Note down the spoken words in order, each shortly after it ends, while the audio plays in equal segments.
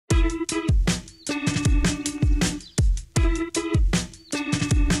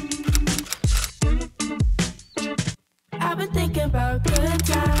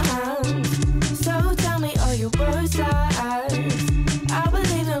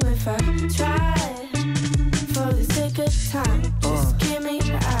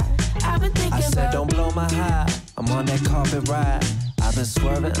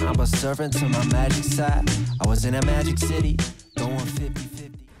a servant to my magic side. I was in a magic city, going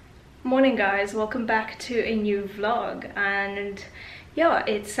 50-50. Morning guys, welcome back to a new vlog. And yeah,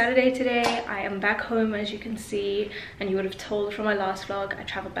 it's Saturday today. I am back home, as you can see, and you would have told from my last vlog I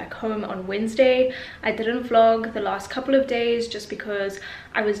traveled back home on Wednesday. I didn't vlog the last couple of days just because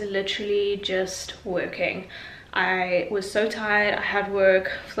I was literally just working. I was so tired. I had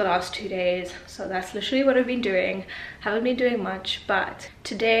work for the last 2 days, so that's literally what I've been doing. Haven't been doing much, but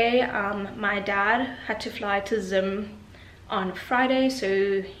today my dad had to fly to Zim on Friday,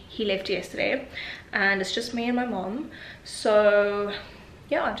 so he left yesterday, and it's just me and my mom. So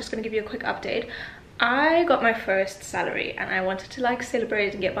yeah, I'm just gonna give you a quick update. I got my first salary and I wanted to like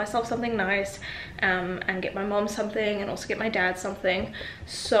celebrate and get myself something nice, and get my mom something and also get my dad something.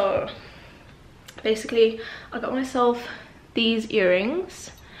 So basically I got myself these earrings.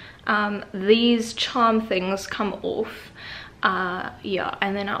 These charm things come off, yeah,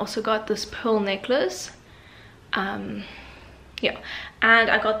 and then I also got this pearl necklace, yeah, and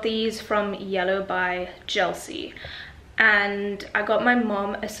I got these from Yellow by Chelsea. And I got my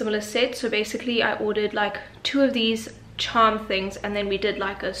mom a similar set. So basically I ordered like 2 of these charm things, and then we did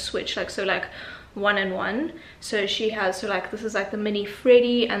like a switch, like so like 1 and 1. So she has, so like this is like the mini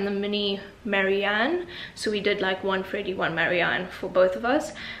Freddie and the mini Marianne, so we did like 1 Freddie, 1 Marianne for both of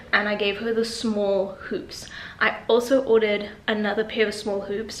us, and I gave her the small hoops. I also ordered another pair of small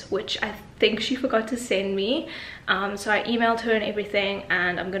hoops, which I think she forgot to send me, so I emailed her and everything,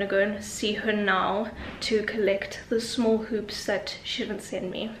 and I'm gonna go and see her now to collect the small hoops that she didn't send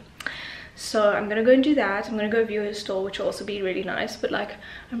me. So I'm gonna go and do that. I'm gonna go view her store, which will also be really nice. But like,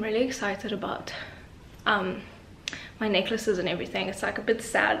 I'm really excited about my necklaces and everything. It's like a bit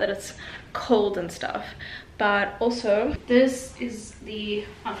sad that it's cold and stuff, but also this is the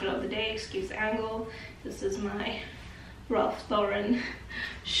outfit of the day. Excuse the angle. This is my Ralph Lauren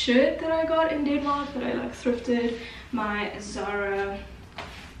shirt that I got in Denmark that I like thrifted, my Zara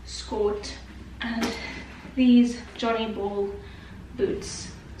skirt, and these Johnny Ball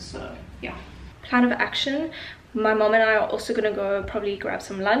boots. So yeah, plan of action. My mom and I are also gonna go probably grab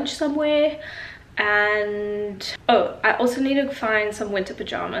some lunch somewhere. And oh, I also need to find some winter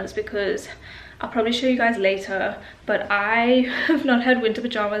pajamas, because I'll probably show you guys later, but I have not had winter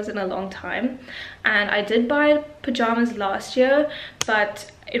pajamas in a long time. And I did buy pajamas last year,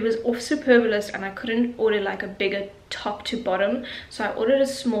 but it was off Superbalist and I couldn't order like a bigger top to bottom, so I ordered a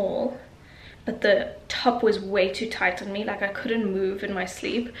small, but the top was way too tight on me. Like I couldn't move in my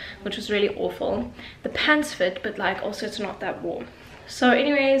sleep, which was really awful. The pants fit, but like also it's not that warm. So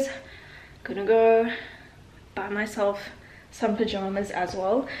anyways, gonna go buy myself some pajamas as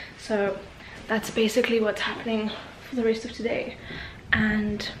well. So that's basically what's happening for the rest of today.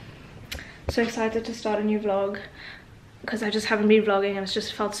 And so excited to start a new vlog, because I just haven't been vlogging and it's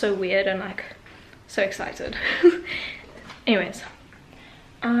just felt so weird and like so excited. Anyways,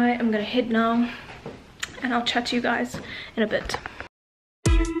 I am gonna head now and I'll chat to you guys in a bit.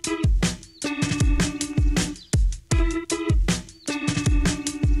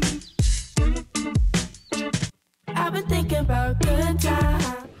 I've been thinking about good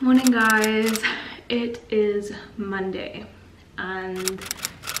time. Morning guys, it is Monday and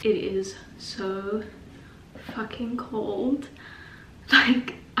it is so fucking cold.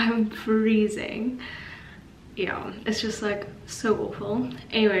 Like I'm freezing. Yeah, it's just like so awful.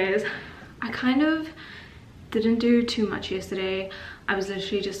 Anyways, I kind of didn't do too much yesterday. I was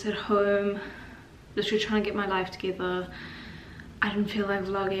literally just at home, literally trying to get my life together. I didn't feel like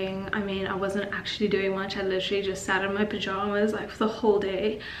vlogging. I mean, I wasn't actually doing much. I literally just sat in my pajamas like for the whole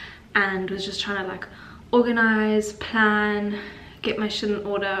day and was just trying to like organize, plan, get my shit in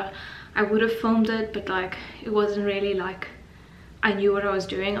order. I would have filmed it, but like it wasn't really like I knew what I was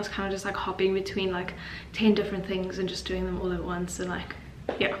doing. I was kind of just like hopping between like 10 different things and just doing them all at once, and like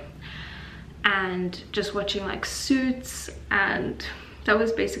yeah, and just watching like Suits, and that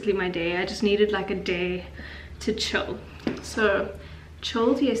was basically my day. I just needed like a day to chill. So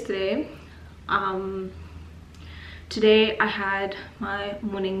chilled yesterday. Today I had my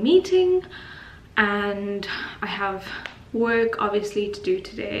morning meeting and I have work obviously to do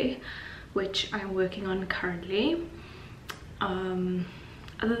today, which I'm working on currently.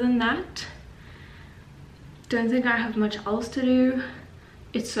 Other than that, don't think I have much else to do.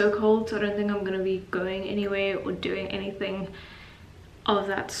 It's so cold, so I don't think I'm gonna be going anywhere or doing anything of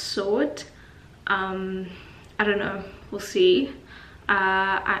that sort. I don't know, we'll see.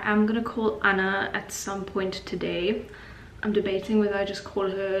 I am gonna call Anna at some point today. I'm debating whether I just call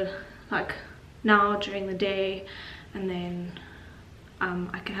her like now during the day, and then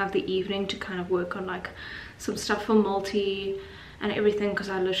I can have the evening to kind of work on like some stuff for multi and everything, because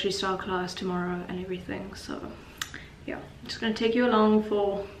I literally start class tomorrow and everything. So yeah, I'm just gonna take you along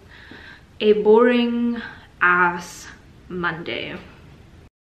for a boring ass Monday.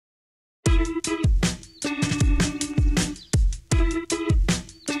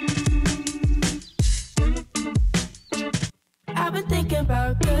 I've been thinking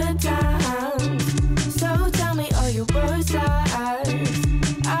about good times, so tell me all your worst lies.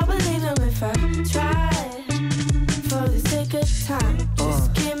 I'll believe them if I try. For the sake of time,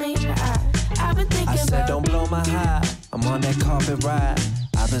 just give me the eye. I've been thinking about. Don't blow my high. I'm on that carpet ride.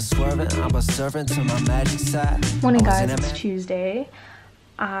 I've been swerving. I'm a servant to my magic side. Morning, guys. It's Tuesday.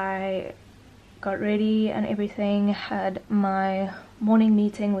 I got ready and everything. Had my morning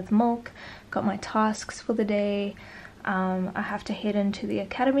meeting with Milk. Got my tasks for the day. I have to head into the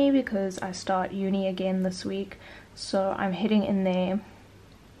academy because I start uni again this week, so I'm heading in there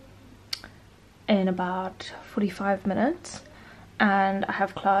in about 45 minutes, and I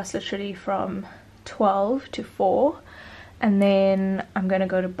have class literally from 12 to 4, and then I'm gonna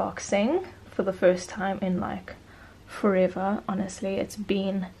go to boxing for the first time in like forever. Honestly, it's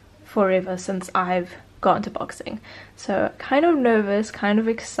been forever since I've gone to boxing, so kind of nervous, kind of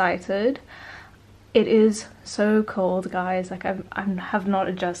excited. It is so cold, guys. Like I have not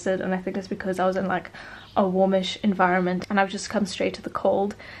adjusted, and I think it's because I was in like a warmish environment and I've just come straight to the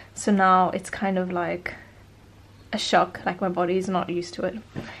cold, so now it's kind of like a shock, like my body's not used to it.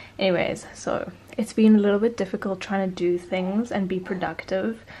 Anyways, so it's been a little bit difficult trying to do things and be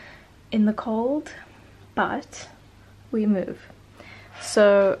productive in the cold, but we move.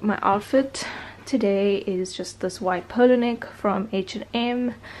 So my outfit today is just this white polo neck from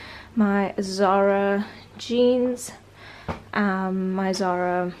H&M, my Zara jeans, my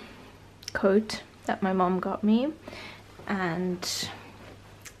Zara coat that my mom got me, and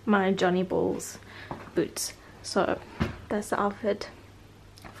my Johnny Balls boots. So that's the outfit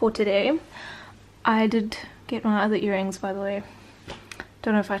for today. I did get my other earrings, by the way.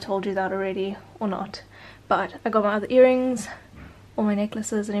 Don't know if I told you that already or not, but I got my other earrings, all my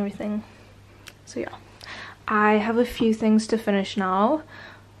necklaces and everything. So yeah, I have a few things to finish now,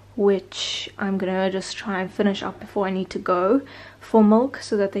 which I'm gonna just try and finish up before I need to go for Milk,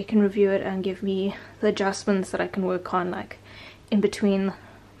 so that they can review it and give me the adjustments that I can work on like in between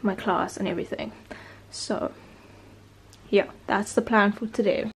my class and everything. So yeah, that's the plan for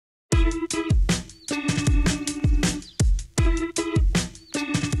today.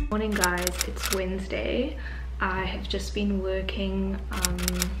 Morning, guys. It's Wednesday. I have just been working.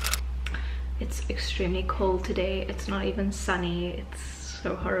 It's extremely cold today. It's not even sunny. It's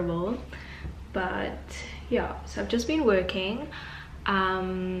so horrible, but yeah, so I've just been working.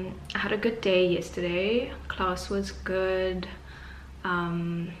 I had a good day yesterday. Class was good.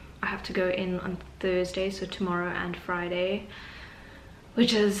 I have to go in on Thursday, so tomorrow and Friday,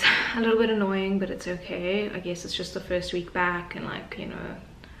 which is a little bit annoying, but it's okay. I guess it's just the first week back, and like, you know,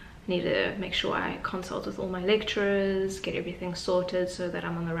 I need to make sure I consult with all my lecturers, get everything sorted so that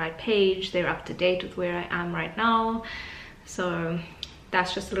I'm on the right page, they're up to date with where I am right now. So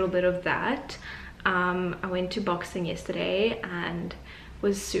that's just a little bit of that. I went to boxing yesterday and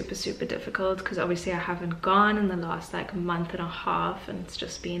was super difficult because obviously I haven't gone in the last like month and a half, and it's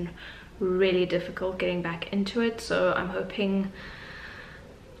just been really difficult getting back into it. So I'm hoping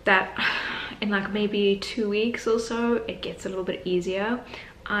that in like maybe 2 weeks or so it gets a little bit easier.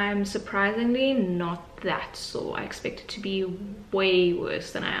 I'm surprisingly not that sore. I expect it to be way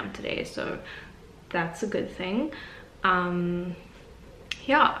worse than I am today, so that's a good thing.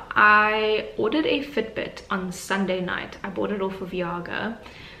 Yeah, I ordered a Fitbit on Sunday night. I bought it off of Yaga,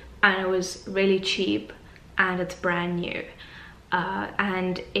 and it was really cheap, and it's brand new.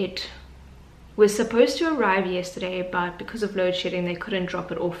 And it was supposed to arrive yesterday, but because of load shedding they couldn't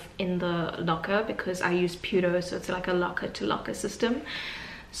drop it off in the locker because I use Pudo, so it's like a locker to locker system.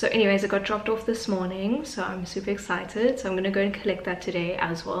 So anyways, it got dropped off this morning, so I'm super excited. So I'm gonna go and collect that today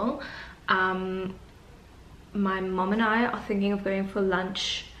as well. My mom and I are thinking of going for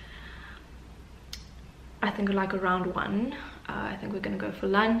lunch, I think like around 1. I think we're gonna go for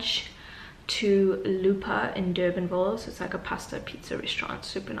lunch to Lupa in Durbanville. So it's like a pasta pizza restaurant,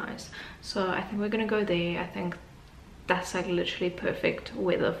 super nice. So I think we're gonna go there. I think that's like literally perfect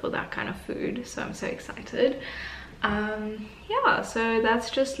weather for that kind of food, so I'm so excited. Yeah, so that's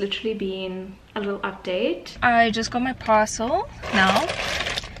just literally been a little update. I just got my parcel now,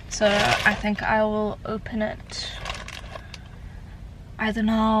 so I think I will open it either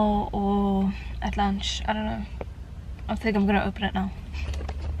now or at lunch. I don't know. I think I'm gonna open it now.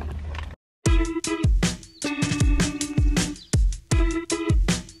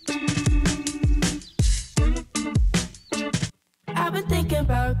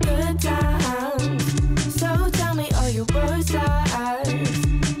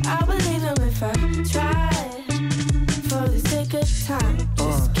 time.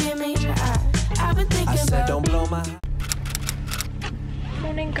 Just give me the eye. I've been thinking about. Don't blow my.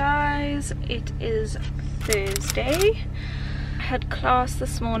 Morning guys, it is Thursday. I had class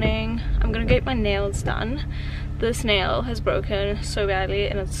this morning. I'm gonna get my nails done. This nail has broken so badly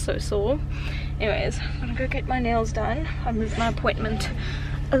and it's so sore. Anyways, I'm gonna go get my nails done. I moved my appointment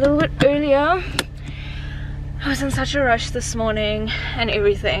a little bit earlier. I was in such a rush this morning and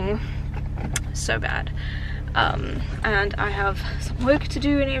everything, so bad. And I have some work to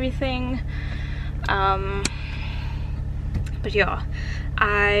do and everything. But yeah,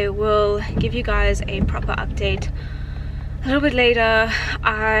 I will give you guys a proper update a little bit later.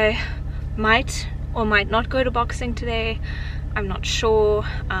 I might or might not go to boxing today. I'm not sure.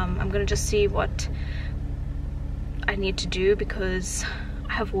 I'm gonna just see what I need to do because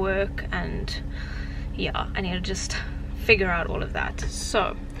I have work and yeah, I need to just figure out all of that.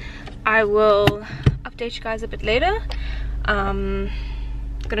 So I will update you guys a bit later. I'm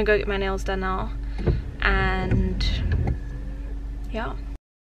gonna go get my nails done now and yeah.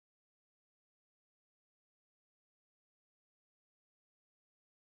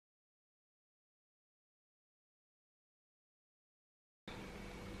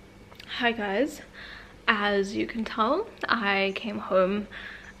 Hi guys, as you can tell, I came home.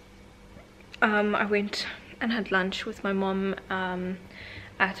 I went and had lunch with my mom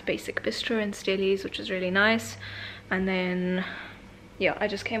at Basic Bistro in Stellies, which was really nice. And then yeah, I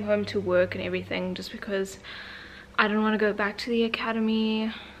just came home to work and everything just because I don't want to go back to the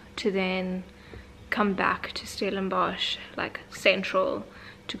academy to then come back to Stellenbosch, like central,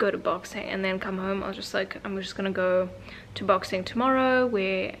 to go to boxing and then come home. I was just like, I'm just gonna go to boxing tomorrow,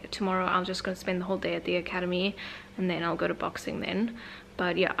 where tomorrow I'm just gonna spend the whole day at the academy and then I'll go to boxing then.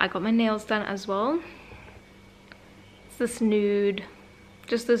 But yeah, I got my nails done as well. It's this nude,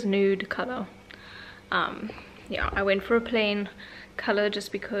 just this nude color. Yeah, I went for a plain color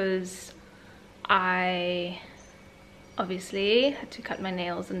just because I obviously had to cut my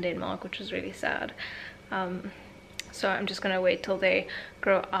nails in Denmark, which was really sad. So I'm just gonna wait till they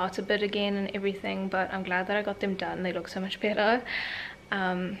grow out a bit again and everything, but I'm glad that I got them done. They look so much better.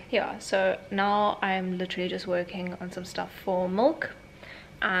 Yeah, so now I'm literally just working on some stuff for Milk,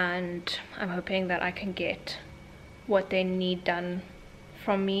 and I'm hoping that I can get what they need done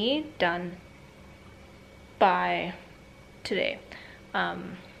from me done by today. Yeah,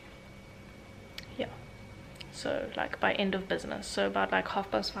 so like by end of business, so about like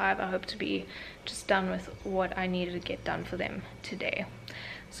 5:30 I hope to be just done with what I needed to get done for them today.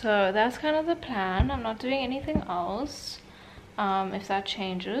 So that's kind of the plan. I'm not doing anything else. If that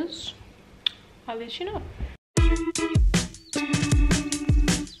changes, I'll let you know.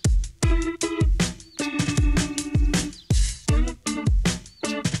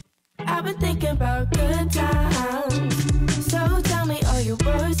 I've been thinking about good times. So tell me, are your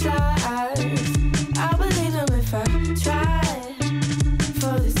words lies? I believe them if I try.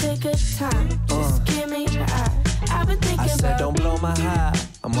 For the sake of time, just give me the eye. I've been thinking about. Don't blow my high.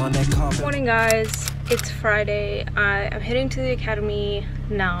 I'm on that carpet. Morning guys, it's Friday. I am heading to the academy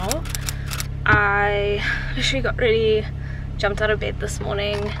now. I literally got ready, jumped out of bed this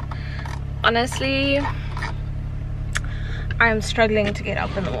morning. Honestly, I am struggling to get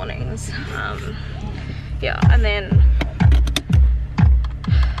up in the mornings. Yeah, and then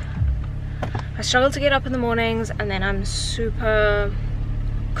I struggle to get up in the mornings, and then I'm super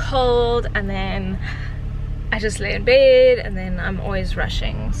cold, and then I just lay in bed, and then I'm always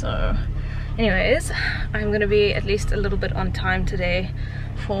rushing. So anyways, I'm gonna be at least a little bit on time today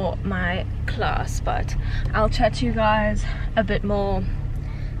for my class, but I'll chat to you guys a bit more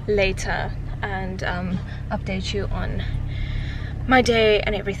later and update you on my day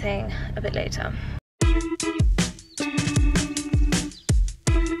and everything a bit later.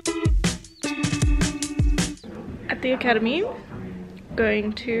 At the academy,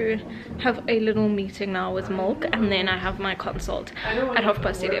 going to have a little meeting now with Milk, and then I have my consult at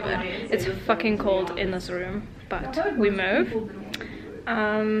 11:30. It's fucking cold in this room, but we move.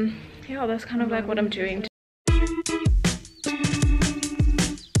 Yeah, that's kind of like what I'm doing.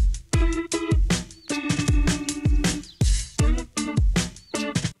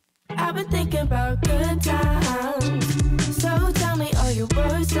 I've been thinking about good times. So tell me, are your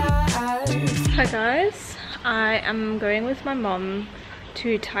words lies? Hi guys, I am going with my mom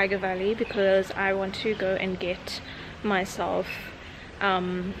to Tiger Valley because I want to go and get myself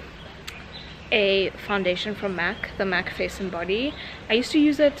a foundation from MAC, the MAC Face and Body. I used to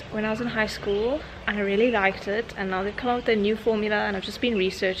use it when I was in high school and I really liked it, and now they've come out with a new formula and I've just been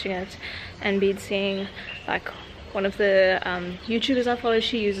researching it and been seeing like one of the YouTubers I follow,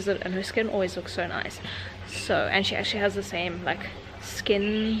 she uses it and her skin always looks so nice. So, and she actually has the same like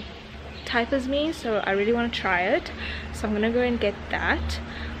skin type as me, so I really want to try it. So I'm gonna go and get that.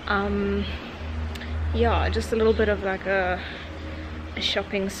 Yeah, just a little bit of like a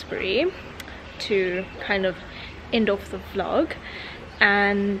shopping spree to kind of end off the vlog.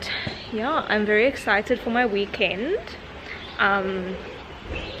 And yeah, I'm very excited for my weekend.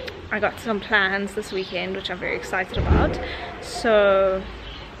 I got some plans this weekend which I'm very excited about, so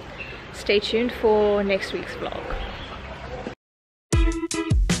stay tuned for next week's vlog.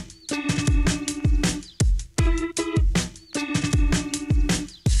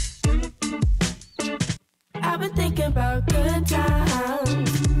 I've been thinking about good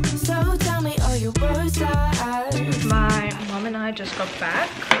times, so tell me all your worst lies. My mom and I just got back.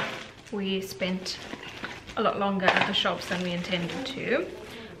 We spent a lot longer at the shops than we intended to,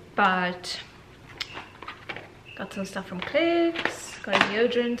 but got some stuff from Clicks, got a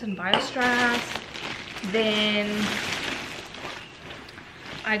deodorant and Biostrass. Then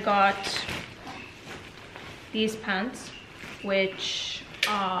I got these pants, which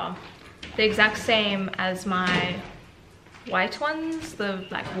are the exact same as my white ones, the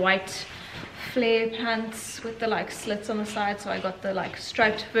like white flare pants with the like slits on the side. So I got the like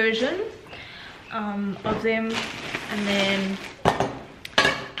striped version of them, and then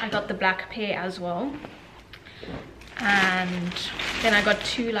I got the black pair as well. And then I got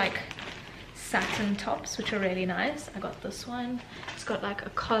two like satin tops which are really nice. I got this one, it's got like a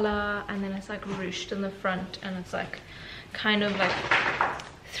collar and then it's like ruched in the front, and it's like kind of like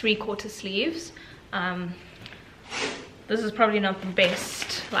 3/4 sleeves. This is probably not the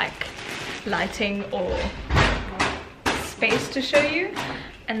best like lighting or space to show you.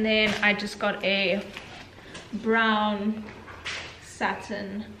 And then I just got a brown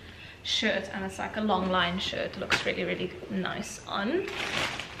satin shirt, and it's like a long line shirt. It looks really, really nice on.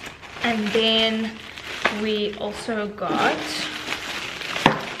 And then we also got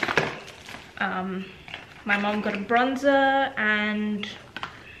my mom got a bronzer and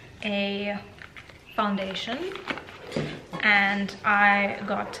a foundation, and I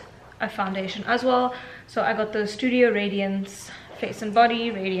got a foundation as well. So I got the Studio Radiance Face and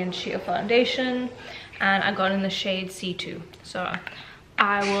Body Radiant Sheer Foundation, and I got in the shade C2. So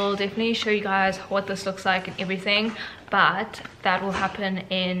I will definitely show you guys what this looks like and everything, but that will happen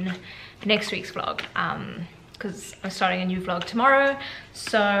in next week's vlog, because I'm starting a new vlog tomorrow,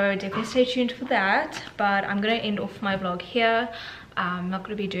 so definitely stay tuned for that. But I'm gonna end off my vlog here. I'm not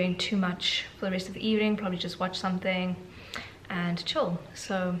gonna be doing too much for the rest of the evening, probably just watch something and chill.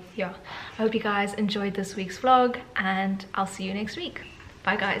 So yeah, I hope you guys enjoyed this week's vlog, and I'll see you next week.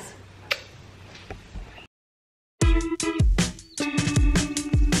 Bye guys.